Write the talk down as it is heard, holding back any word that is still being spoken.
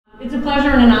It's a pleasure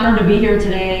and an honor to be here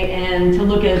today and to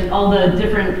look at all the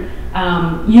different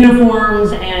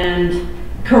uniforms and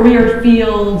career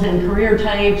fields and career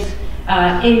types,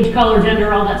 age, color,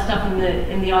 gender, all that stuff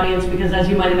in the audience, because as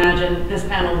you might imagine, this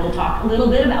panel will talk a little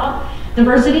bit about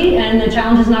diversity and the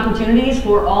challenges and opportunities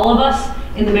for all of us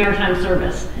in the maritime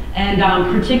service, and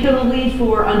particularly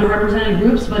for underrepresented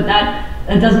groups, but that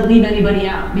doesn't leave anybody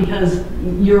out, because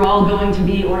you're all going to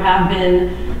be or have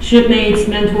been shipmates,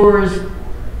 mentors,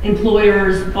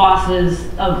 employers, bosses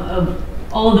of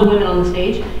all of the women on the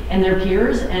stage and their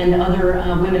peers and other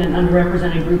women and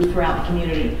underrepresented groups throughout the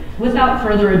community. Without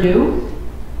further ado,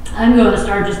 I'm going to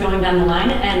start just going down the line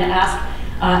and ask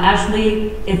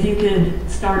Ashley if you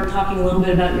could start talking a little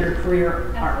bit about your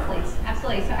career arc, please.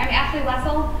 Absolutely. So I'm Ashley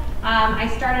Wessel.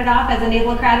 I started off as a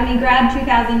Naval Academy grad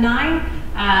 2009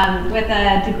 with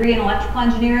a degree in electrical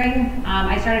engineering.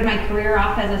 I started my career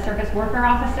off as a surface warfare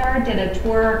officer, did a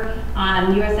tour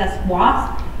on USS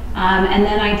Wasp, and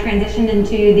then I transitioned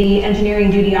into the engineering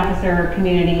duty officer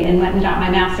community and went and got my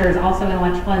master's also in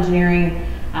electrical engineering.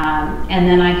 And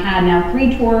then I had now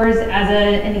 3 tours as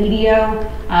an EDO.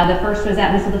 The first was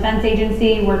at Missile Defense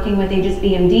Agency, working with Aegis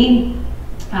BMD,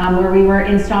 where we were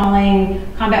installing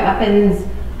combat weapons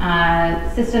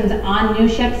systems on new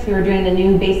ships. We were doing the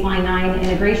new Baseline 9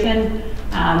 integration.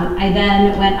 I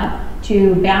then went up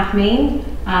to Bath, Maine,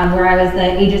 where I was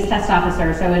the Aegis test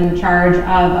officer, so in charge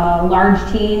of a large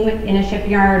team in a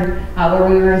shipyard where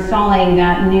we were installing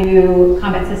that new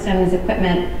combat systems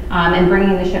equipment and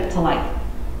bringing the ship to life.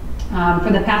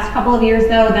 For the past couple of years,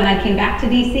 though, then I came back to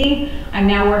DC. I'm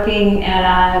now working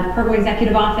at a program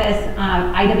executive office,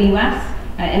 IWS,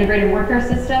 Integrated Warfare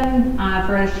System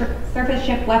for a surface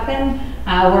ship weapon,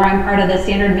 where I'm part of the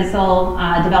Standard Missile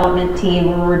development team,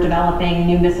 where we're developing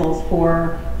new missiles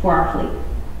for our fleet.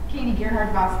 Katie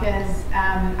Gerhard Vasquez.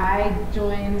 I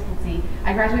joined,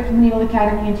 I graduated from the Naval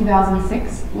Academy in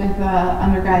 2006 with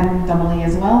undergrad in AA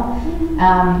as well.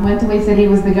 Went to Way City,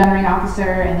 was the gunnery officer,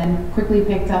 and then quickly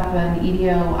picked up an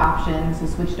EDO option, so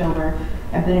switched over.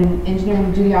 I've been an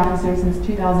engineering duty officer since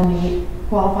 2008,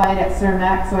 qualified at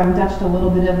CERMAC, so I've touched a little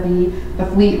bit of the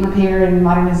fleet repair and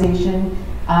modernization.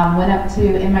 Went up to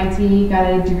MIT, got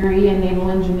a degree in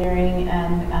naval engineering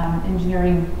and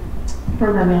engineering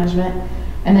program management.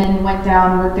 And then went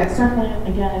down, worked at Surfland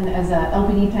again as a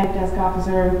LPD type desk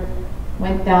officer.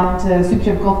 Went down to Soup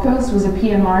Ship Gulf Coast, was a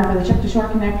PMR for the ship-to-shore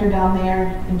connector down there.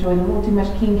 Enjoyed a little too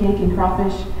much king cake and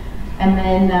crawfish. And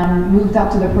then moved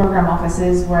up to the program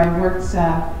offices where I worked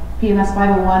PMS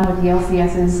 501 with the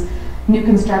LCSs, new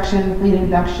construction, fleet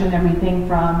induction, everything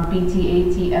from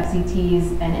BT, AT,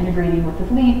 FCTs, and integrating with the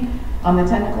fleet on the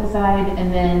technical side.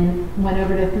 And then went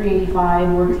over to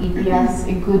 385, worked EPS,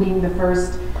 including the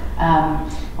first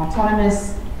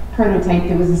autonomous prototype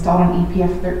that was installed on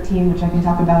EPF 13, which I can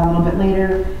talk about a little bit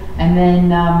later, and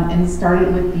then and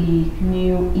started with the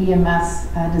new EMS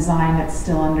design that's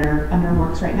still under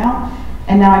works right now.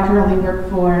 And now I currently work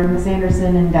for Ms.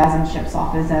 Anderson and DASN Ship's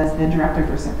office as the Director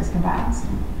for Surface Combatants.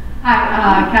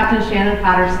 Hi, Captain Shannon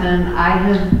Patterson. I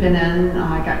have been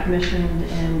I got commissioned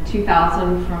in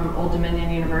 2000 from Old Dominion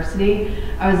University.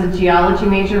 I was a geology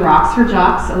major, rocks for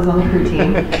jocks. I was on the crew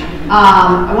team.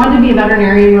 I wanted to be a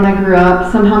veterinarian when I grew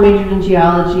up, somehow majored in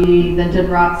geology, then did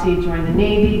ROTC, joined the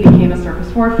Navy, became a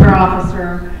surface warfare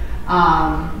officer,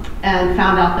 and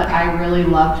found out that I really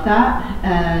loved that,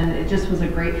 and it just was a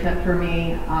great fit for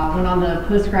me. Went on to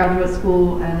postgraduate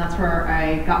school, and that's where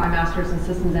I got my master's in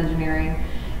systems engineering.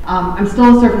 I'm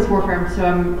still a surface warfare, so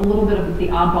I'm a little bit of the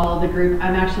oddball of the group.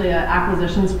 I'm actually an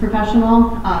acquisitions professional,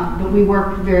 but we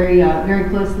work very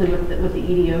closely with the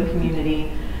EDO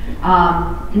community.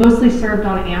 Mostly served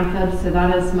on amphibs, so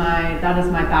that is my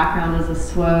background as a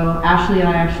SWO. Ashley and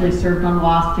I actually served on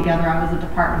WASP together. I was a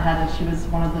department head, and she was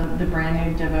one of the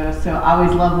brand new divos. So I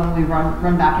always love when we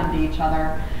run back into each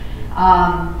other.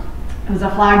 It was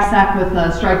a flag sec with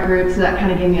a strike group, so that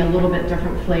kind of gave me a little bit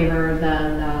different flavor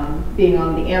than being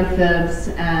on the amphibs.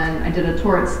 And I did a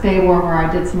tour at Spawar where I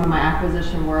did some of my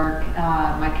acquisition work.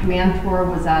 My command tour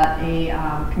was at a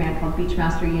command called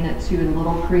Beachmaster Unit 2 in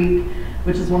Little Creek,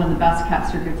 which is one of the best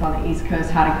kept circuits on the East Coast.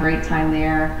 Had a great time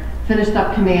there. Finished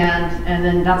up command, and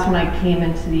then that's when I came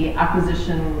into the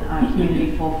acquisition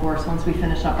community full force. Once we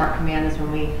finish up our command is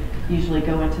when we usually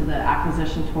go into the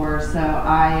acquisition tour. So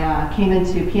I came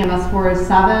into PMS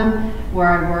 407, where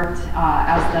I worked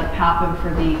as the PAPM for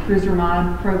the cruiser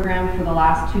mod program for the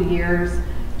last 2 years.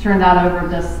 Turned that over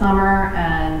this summer,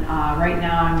 and right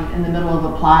now I'm in the middle of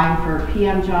applying for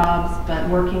PM jobs, but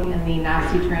working in the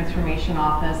NAVSEA transformation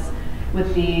office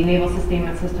with the Naval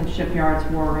Sustainment System Shipyards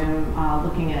War Room,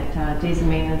 looking at days of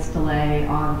maintenance delay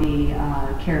on the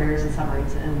carriers and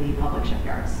submarines in the public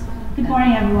shipyards. Good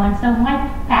morning, everyone. So my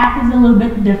path is a little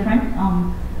bit different.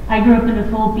 I grew up in the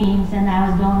Philippines, and I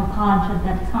was going to college at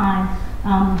that time.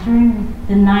 During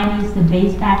the 90s, the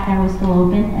base back there was still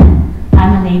open, and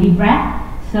I'm a Navy brat.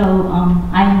 So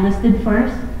I enlisted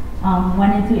first,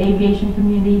 went into aviation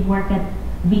community, worked at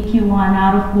VQ1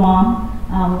 out of Guam,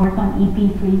 worked on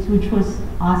EP3s, which was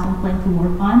awesome plane to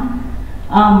work on.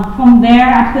 From there,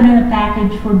 I put in a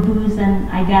package for booze and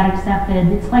I got accepted.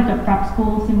 It's like a prep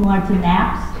school similar to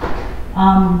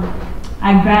NAVSEA.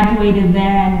 I graduated there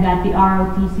and got the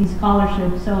ROTC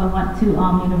scholarship, so I went to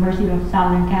University of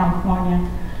Southern California,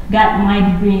 got my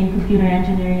degree in computer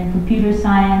engineering and computer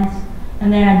science,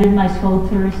 and then I did my school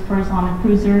tours first on a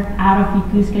cruiser out of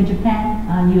Yokosuka, Japan,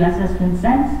 USS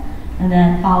Vincennes, and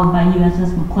then followed by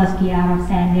USS McCluskey out of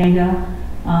San Diego.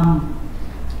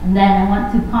 And then I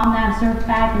went to ComNav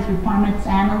CertPac as requirements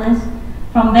analyst.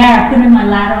 From there, I put in my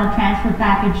lateral transfer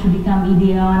package to become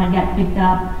EDO, and I got picked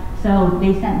up. So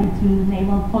they sent me to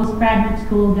Naval Postgraduate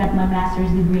School, got my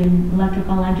master's degree in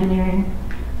electrical engineering.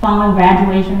 Following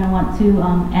graduation, I went to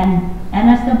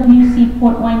NSWC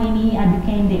Port Hueneme. I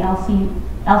became the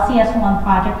LCS1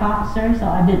 project officer, so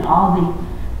I did all the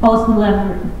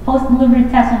post-delivery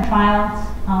tests and trials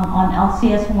on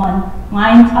LCS1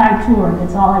 my entire tour.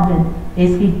 That's all I did,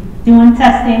 basically doing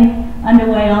testing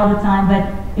underway all the time,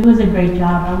 but it was a great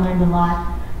job. I learned a lot.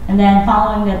 And then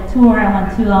following that tour, I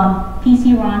went to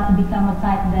PC Ron to become a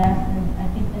type dev, and I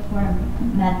think that's where I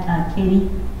met Katie,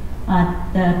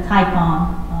 the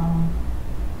Tycom.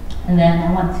 And then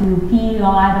I went to PEO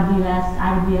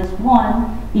IWS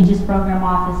 1, Aegis Program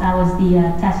Office. I was the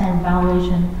Test and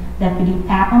Evaluation Deputy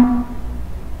PACM.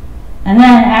 And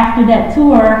then after that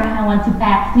tour, I went to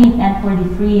PAC Fleet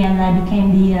N43, and I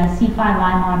became the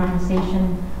C5I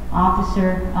Modernization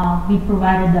Officer. We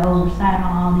provided the oversight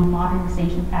on all the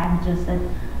modernization packages that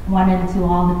went into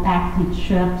all the PAC Fleet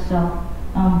ships. So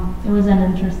it was an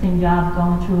interesting job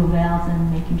going through evals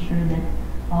and making sure that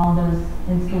all those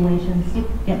installations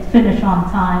get finished on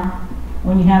time.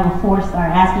 When you have a 4-star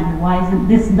asking why isn't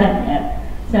this done yet?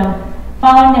 So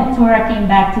following that tour, I came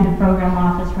back to the program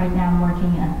office. Right now I'm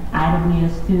working at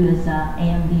IWS2 as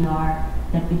AMDR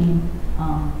Deputy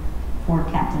for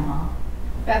Captain Hall.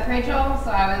 Beth Rajchel, so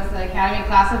I was the Academy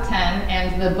class of 10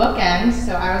 and the bookend,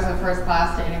 so I was the first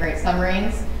class to integrate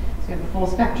submarines. So we have the full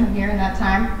spectrum here in that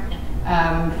time.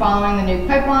 Following the new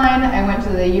pipeline, I went to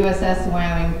the USS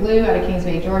Wyoming Blue out of Kings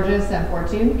Bay, Georgia,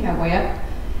 742, Cowboy Up.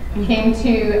 Came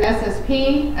to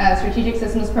SSP, Strategic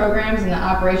Systems Programs in the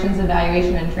Operations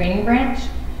Evaluation and Training branch.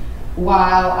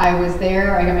 While I was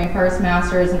there, I got my first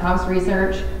master's in ops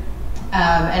research,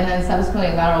 and then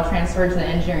subsequently lateral transferred to the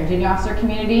engineering duty officer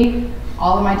community.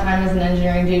 All of my time as an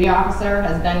engineering duty officer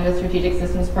has been with Strategic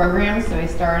Systems Programs, so I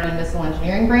started in missile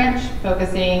engineering branch,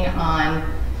 focusing on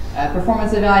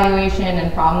performance evaluation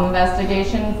and problem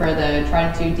investigation for the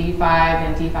Trident II D5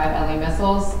 and D5 LE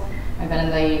missiles. I've been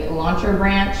in the launcher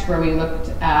branch where we looked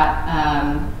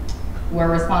at, we're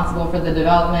responsible for the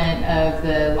development of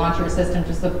the launcher system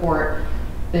to support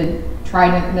the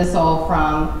Trident missile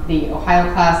from the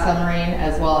Ohio class submarine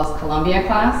as well as Columbia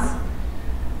class.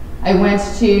 I went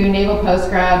to Naval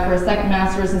Postgrad for a second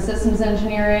master's in systems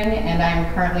engineering, and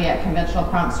I'm currently at Conventional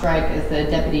Prompt Strike as the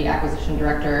Deputy Acquisition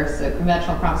Director. So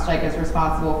Conventional Prompt Strike is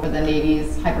responsible for the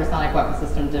Navy's hypersonic weapon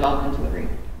system development and delivery.